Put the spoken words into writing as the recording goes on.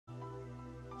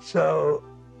So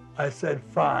I said,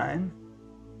 fine.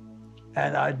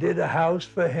 And I did a house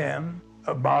for him,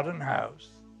 a modern house,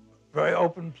 very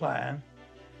open plan,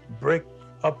 brick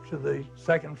up to the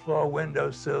second floor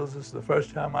window sills. This is the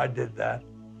first time I did that.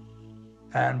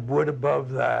 And wood above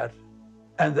that.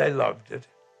 And they loved it.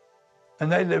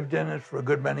 And they lived in it for a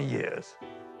good many years.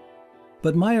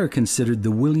 But Meyer considered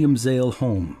the William Zale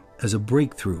home as a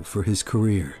breakthrough for his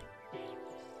career.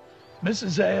 Mrs.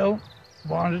 Zale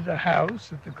wanted a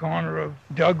house at the corner of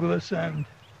Douglas and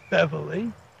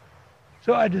Beverly.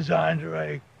 So I designed her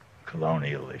a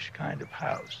colonial-ish kind of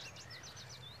house.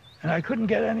 And I couldn't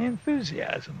get any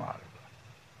enthusiasm out of her.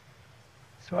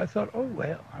 So I thought, oh,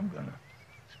 well, I'm going to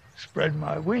spread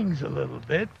my wings a little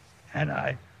bit. And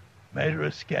I made her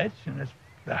a sketch, and it's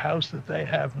the house that they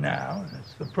have now, and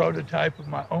it's the prototype of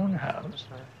my own house.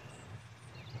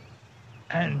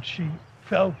 And she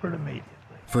fell for it immediately.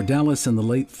 For Dallas in the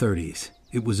late 30s,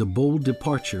 it was a bold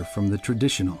departure from the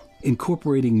traditional,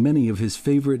 incorporating many of his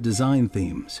favorite design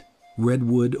themes: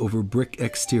 redwood over brick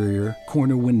exterior,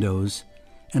 corner windows,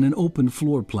 and an open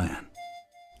floor plan.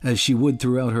 As she would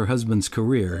throughout her husband's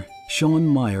career, Sean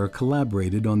Meyer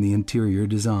collaborated on the interior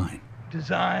design.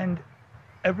 Designed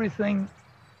everything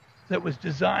that was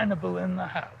designable in the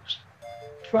house: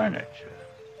 furniture,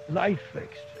 light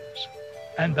fixtures,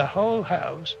 and the whole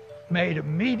house made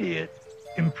immediate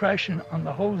impression on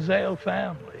the whole Zale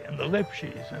family and the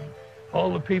Lipschys and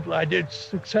all the people I did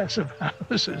successive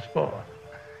houses for.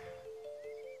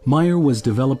 Meyer was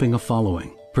developing a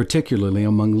following, particularly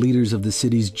among leaders of the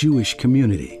city's Jewish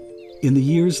community. In the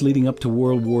years leading up to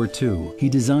World War II, he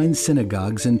designed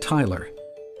synagogues in Tyler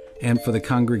and for the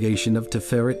congregation of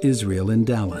Tiferet Israel in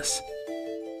Dallas.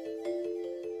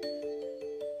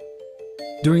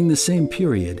 During the same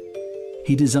period,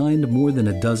 he designed more than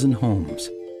a dozen homes,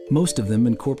 most of them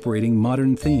incorporating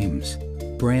modern themes,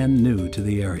 brand new to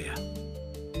the area.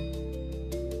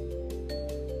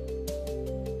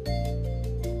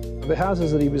 The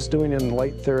houses that he was doing in the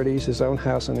late 30s, his own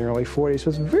house in the early 40s,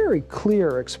 was very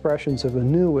clear expressions of a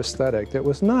new aesthetic that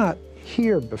was not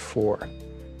here before.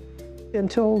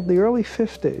 Until the early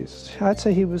 50s, I'd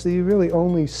say he was the really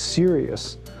only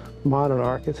serious modern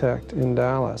architect in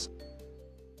Dallas.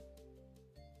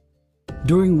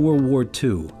 During World War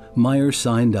II, Meyer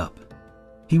signed up.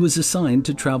 He was assigned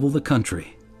to travel the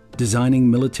country, designing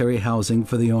military housing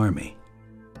for the Army.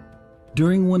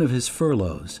 During one of his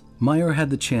furloughs, Meyer had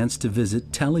the chance to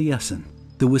visit Taliesin,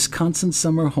 the Wisconsin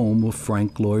summer home of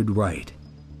Frank Lloyd Wright.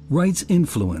 Wright's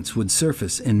influence would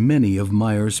surface in many of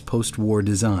Meyer's post-war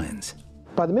designs.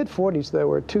 By the mid-40s, there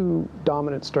were two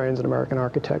dominant strains in American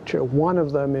architecture. One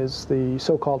of them is the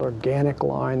so-called organic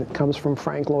line that comes from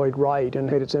Frank Lloyd Wright and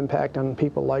had its impact on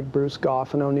people like Bruce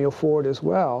Goff and O'Neill Ford as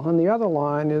well. And the other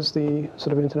line is the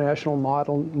sort of international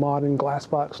modern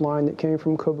glassbox line that came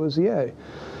from Corbusier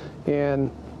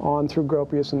and on through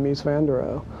Gropius and Mies van der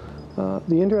Rohe.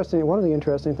 One of the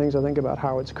interesting things I think about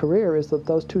Howard's career is that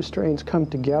those two strains come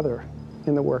together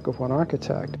in the work of one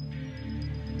architect.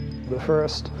 The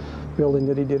first building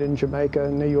that he did in Jamaica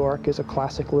and New York is a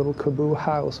classic little Corbu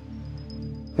house.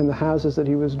 And the houses that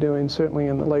he was doing, certainly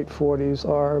in the late 40s,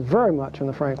 are very much in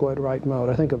the Frank Lloyd Wright mode.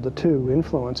 I think of the two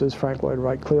influences, Frank Lloyd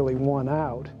Wright clearly won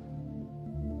out.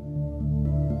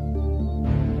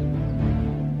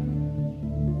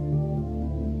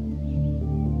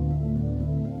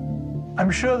 I'm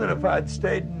sure that if I'd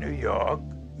stayed in New York,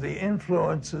 the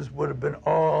influences would have been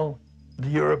all the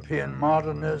European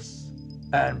modernists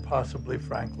and possibly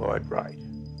Frank Lloyd Wright.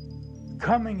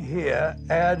 Coming here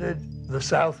added the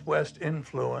Southwest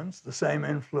influence, the same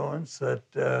influence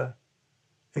that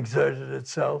exerted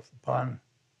itself upon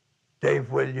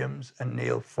Dave Williams and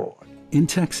Neil Ford. In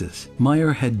Texas,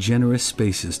 Meyer had generous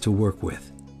spaces to work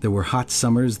with. There were hot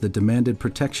summers that demanded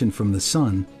protection from the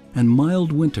sun and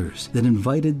mild winters that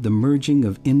invited the merging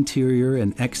of interior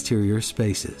and exterior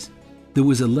spaces. There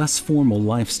was a less formal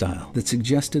lifestyle that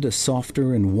suggested a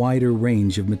softer and wider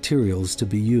range of materials to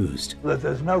be used.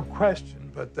 There's no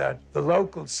question but that the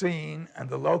local scene and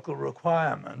the local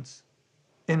requirements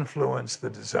influence the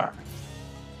design.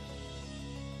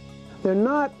 They're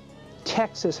not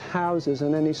Texas houses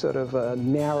in any sort of a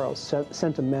narrow,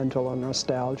 sentimental or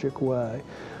nostalgic way.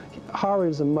 Howard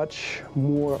is a much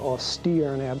more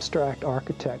austere and abstract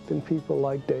architect than people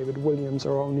like David Williams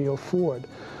or O'Neill Ford.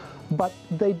 But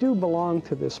they do belong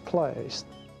to this place.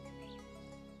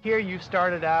 Here you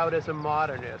started out as a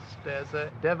modernist, as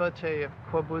a devotee of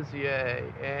Corbusier,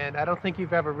 and I don't think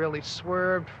you've ever really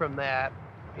swerved from that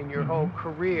in your whole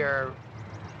career.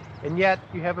 And yet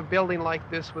you have a building like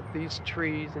this with these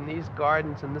trees and these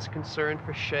gardens and this concern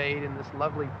for shade and this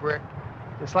lovely brick.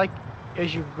 It's like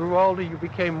as you grew older, you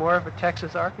became more of a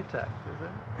Texas architect,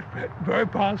 is it? Very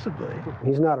possibly.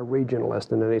 He's not a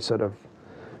regionalist in any sort of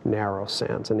narrow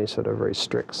sense, any sort of very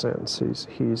strict sense.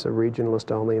 He's a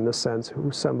regionalist only in the sense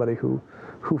who's somebody who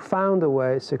found a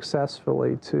way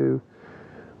successfully to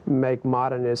make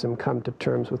modernism come to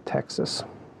terms with Texas.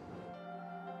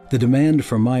 The demand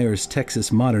for Meyer's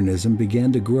Texas modernism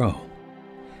began to grow,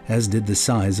 as did the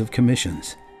size of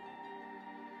commissions.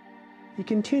 He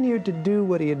continued to do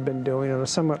what he had been doing on a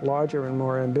somewhat larger and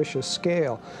more ambitious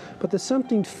scale, but there's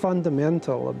something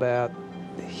fundamental about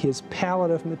his palette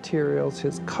of materials,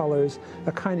 his colors,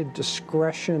 a kind of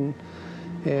discretion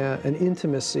and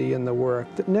intimacy in the work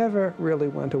that never really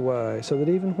went away, so that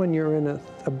even when you're in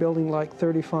a building like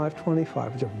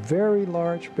 3525, it's a very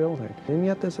large building, and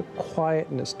yet there's a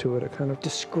quietness to it, a kind of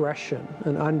discretion,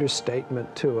 an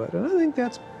understatement to it, and I think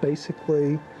that's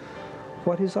basically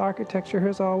what his architecture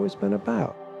has always been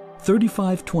about.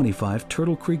 3525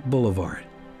 Turtle Creek Boulevard,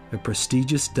 a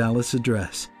prestigious Dallas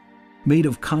address. Made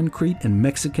of concrete and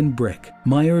Mexican brick,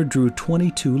 Meyer drew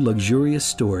 22 luxurious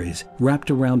stories wrapped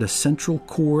around a central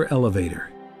core elevator.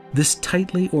 This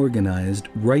tightly organized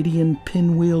Wrightian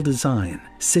pinwheel design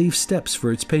saves steps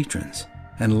for its patrons,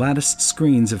 and latticed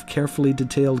screens of carefully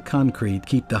detailed concrete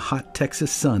keep the hot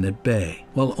Texas sun at bay,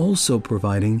 while also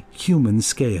providing human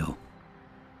scale.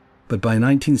 But by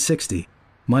 1960,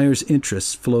 Meyer's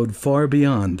interests flowed far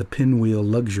beyond the pinwheel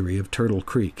luxury of Turtle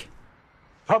Creek.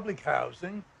 Public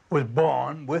housing was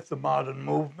born with the modern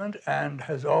movement and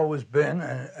has always been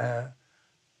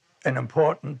an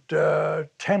important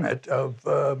tenet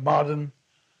of modern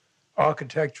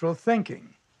architectural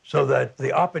thinking, so that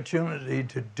the opportunity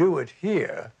to do it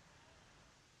here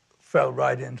fell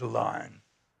right into line.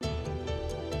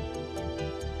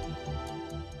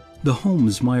 The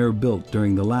homes Meyer built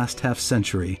during the last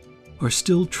half-century are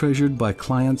still treasured by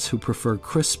clients who prefer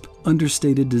crisp,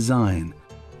 understated design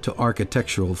to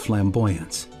architectural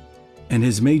flamboyance. And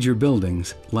his major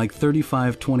buildings, like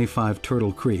 3525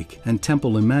 Turtle Creek and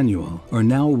Temple Emmanuel, are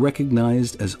now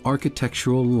recognized as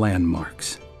architectural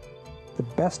landmarks. The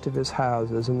best of his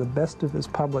houses and the best of his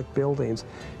public buildings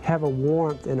have a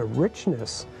warmth and a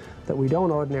richness that we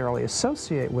don't ordinarily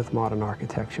associate with modern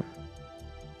architecture.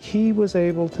 He was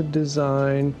able to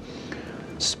design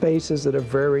spaces that are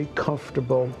very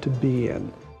comfortable to be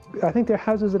in. I think they're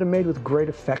houses that are made with great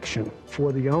affection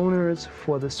for the owners,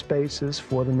 for the spaces,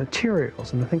 for the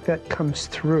materials, and I think that comes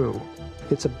through.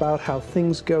 It's about how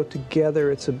things go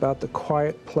together. It's about the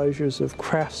quiet pleasures of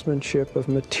craftsmanship, of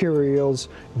materials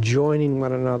joining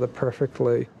one another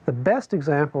perfectly. The best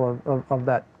example of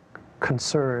that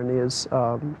concern is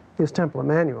Temple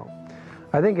Emmanuel.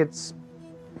 I think it's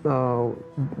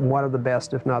one of the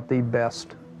best, if not the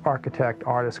best,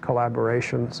 architect-artist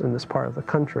collaborations in this part of the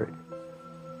country.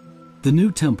 The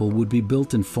new temple would be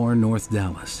built in far north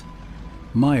Dallas.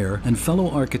 Meyer and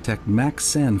fellow architect Max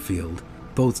Sandfield,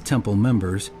 both temple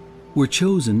members, were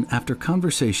chosen after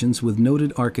conversations with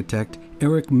noted architect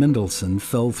Eric Mendelsohn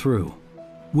fell through.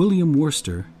 William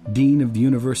Worcester, dean of the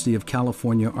University of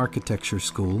California Architecture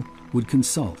School, would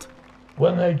consult.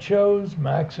 When they chose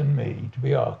Max and me to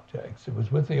be architects, it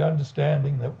was with the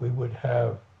understanding that we would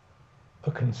have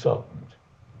a consultant.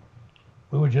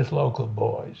 We were just local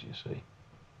boys, you see.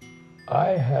 I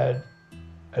had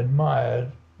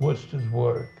admired Worcester's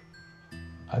work.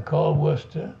 I called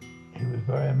Worcester. He was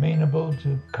very amenable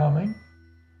to coming.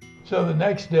 So the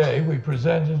next day we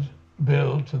presented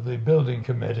Bill to the building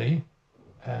committee,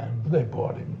 and they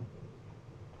bought him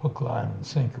hook, line, and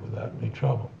sinker without any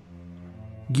trouble.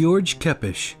 George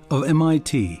Kepish of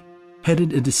MIT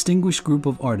headed a distinguished group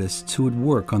of artists who would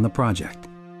work on the project.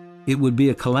 It would be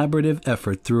a collaborative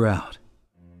effort throughout.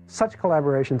 Such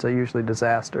collaborations are usually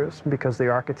disasters because the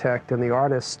architect and the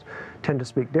artist tend to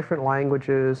speak different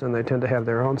languages and they tend to have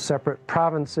their own separate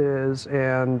provinces,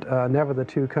 and never the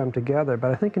two come together.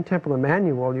 But I think in Temple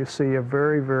Emmanuel you see a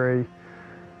very, very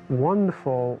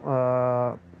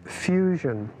wonderful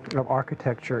fusion of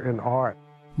architecture and art.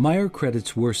 Meyer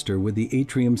credits Worcester with the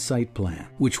atrium site plan,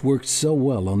 which worked so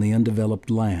well on the undeveloped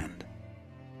land.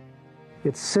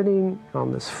 It's sitting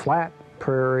on this flat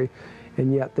prairie,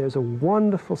 and yet there's a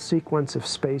wonderful sequence of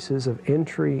spaces of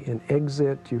entry and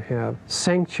exit. You have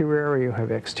sanctuary, you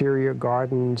have exterior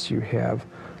gardens, you have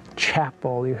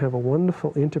chapel, you have a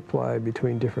wonderful interplay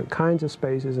between different kinds of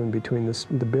spaces and between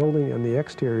the building and the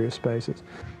exterior spaces.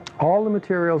 All the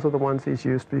materials are the ones he's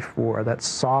used before, that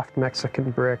soft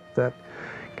Mexican brick, that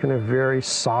kind of very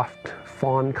soft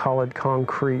fawn-colored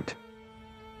concrete.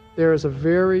 There is a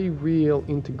very real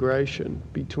integration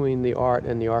between the art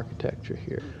and the architecture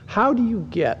here. How do you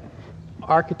get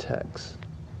architects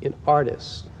and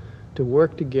artists to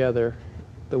work together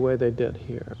the way they did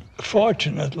here.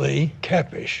 Fortunately,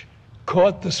 Kepish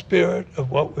caught the spirit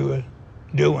of what we were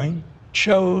doing,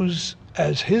 chose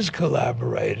as his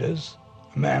collaborators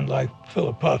a man like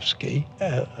Filipovsky,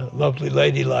 a lovely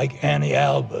lady like Annie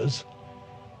Albers,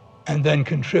 and then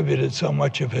contributed so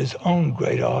much of his own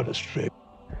great artistry.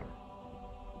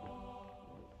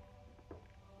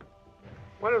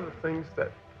 One of the things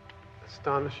that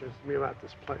astonishes me about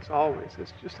this place always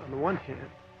is just on the one hand,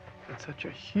 it's such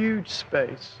a huge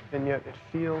space, and yet it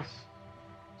feels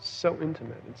so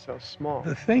intimate and so small.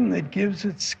 The thing that gives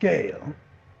it scale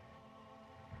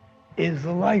is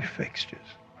the light fixtures.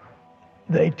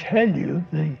 They tell you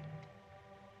the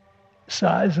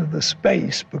size of the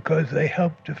space because they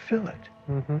help to fill it.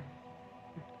 Mm-hmm.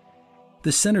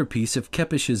 The centerpiece of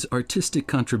Kepish's artistic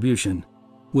contribution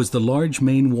was the large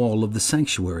main wall of the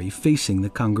sanctuary facing the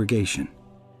congregation.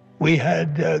 We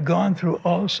had gone through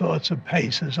all sorts of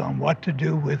paces on what to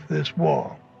do with this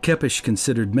wall. Kepish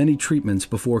considered many treatments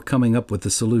before coming up with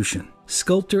the solution.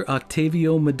 Sculptor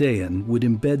Octavio Medean would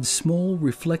embed small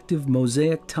reflective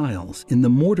mosaic tiles in the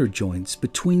mortar joints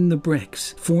between the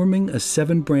bricks, forming a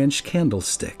 7-branch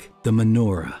candlestick, the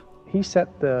menorah. He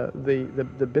set the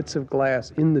bits of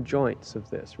glass in the joints of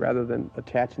this rather than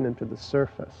attaching them to the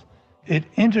surface. It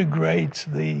integrates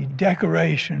the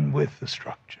decoration with the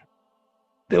structure.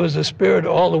 There was a spirit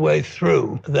all the way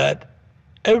through that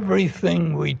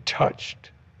everything we touched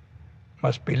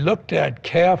must be looked at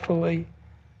carefully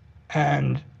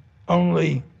and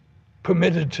only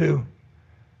permitted to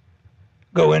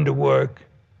go into work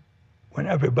when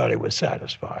everybody was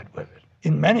satisfied with it.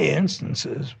 In many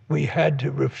instances, we had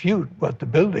to refute what the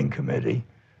building committee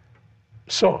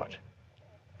sought.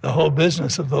 The whole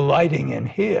business of the lighting in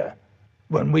here,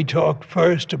 when we talked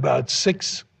first about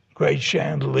 6 great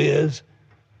chandeliers,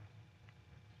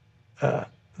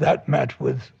 that met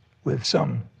with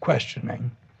some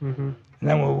questioning. Mm-hmm. And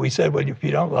then when we said, well, if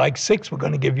you don't like 6, we're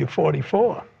going to give you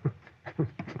 44.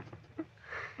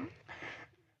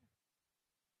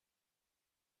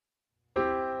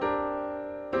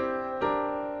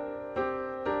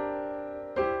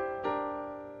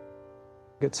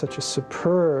 It's such a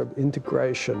superb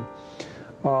integration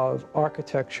of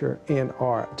architecture and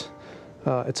art.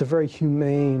 It's a very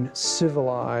humane,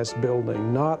 civilized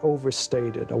building, not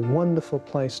overstated, a wonderful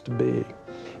place to be.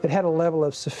 It had a level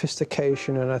of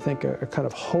sophistication and I think a kind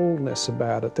of wholeness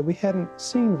about it that we hadn't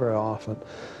seen very often.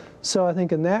 So I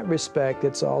think in that respect,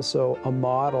 it's also a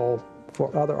model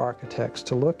for other architects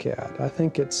to look at. I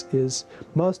think it's his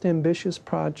most ambitious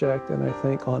project, and I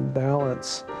think on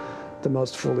balance, the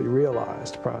most fully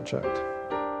realized project.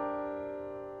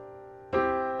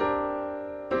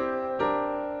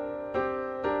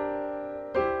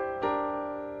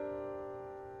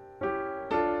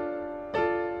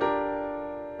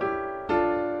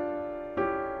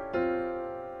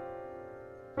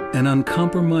 An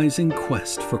uncompromising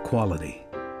quest for quality.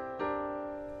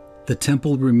 The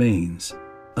temple remains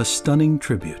a stunning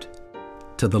tribute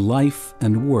to the life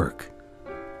and work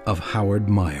of Howard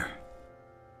Meyer.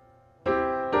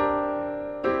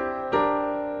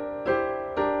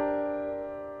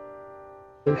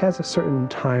 It has a certain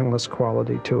timeless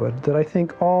quality to it that I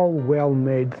think all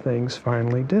well-made things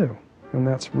finally do. And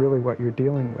that's really what you're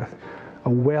dealing with, a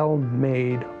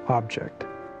well-made object.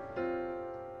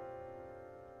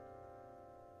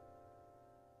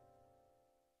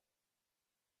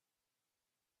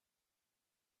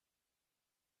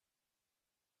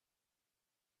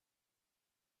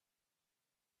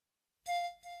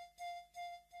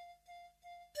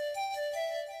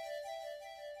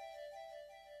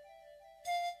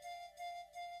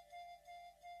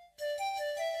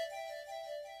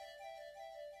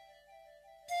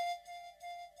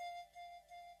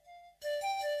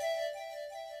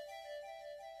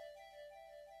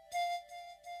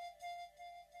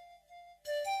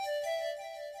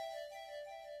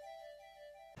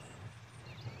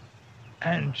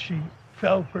 And she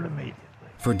fell for it immediately.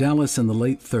 For Dallas in the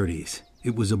late 30s,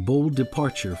 it was a bold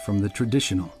departure from the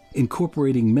traditional,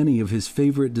 incorporating many of his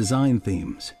favorite design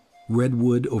themes: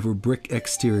 redwood over brick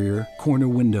exterior, corner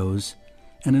windows,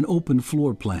 and an open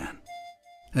floor plan.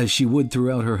 As she would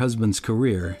throughout her husband's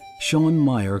career, Sean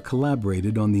Meyer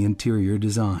collaborated on the interior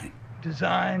design.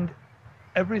 Designed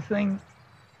everything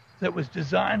that was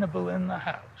designable in the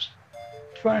house: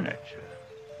 furniture,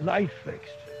 light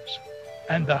fixtures,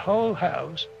 and the whole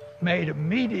house made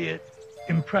immediate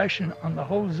impression on the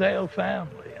whole Zale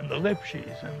family and the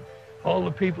Lipschys and all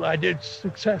the people I did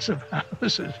successive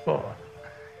houses for.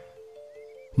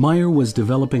 Meyer was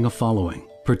developing a following,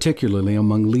 particularly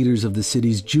among leaders of the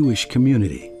city's Jewish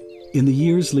community. In the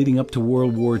years leading up to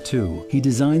World War II, he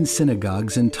designed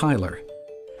synagogues in Tyler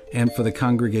and for the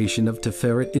congregation of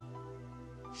Tiferet.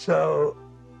 So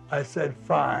I said,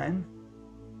 fine.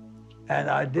 And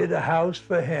I did a house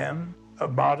for him, a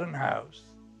modern house,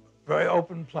 very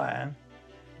open plan,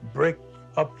 brick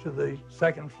up to the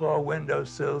second floor window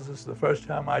sills. This is the first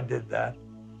time I did that.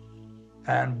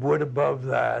 And wood above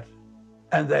that.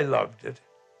 And they loved it.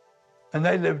 And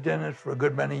they lived in it for a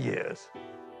good many years.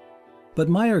 But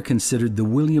Meyer considered the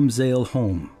William Zale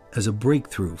home as a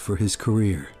breakthrough for his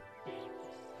career.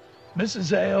 Mrs.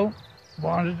 Zale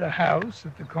wanted a house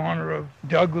at the corner of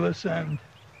Douglas and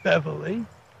Beverly.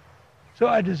 So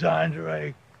I designed her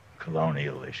a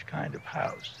colonial-ish kind of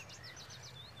house.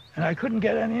 And I couldn't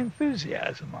get any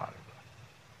enthusiasm out of her.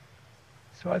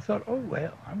 So I thought, oh,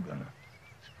 well, I'm going to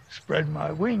spread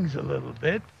my wings a little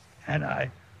bit. And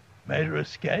I made her a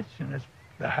sketch, and it's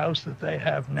the house that they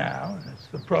have now, and it's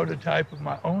the prototype of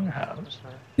my own house.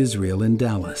 Israel in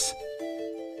Dallas.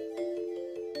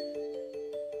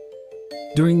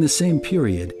 During the same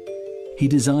period, he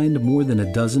designed more than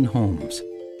a dozen homes,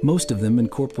 most of them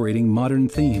incorporating modern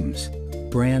themes,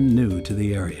 brand new to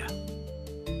the area.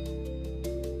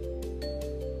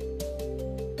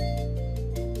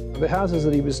 The houses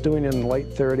that he was doing in the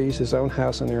late 30s, his own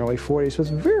house in the early 40s,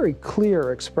 was very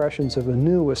clear expressions of a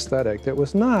new aesthetic that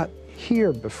was not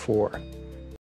here before.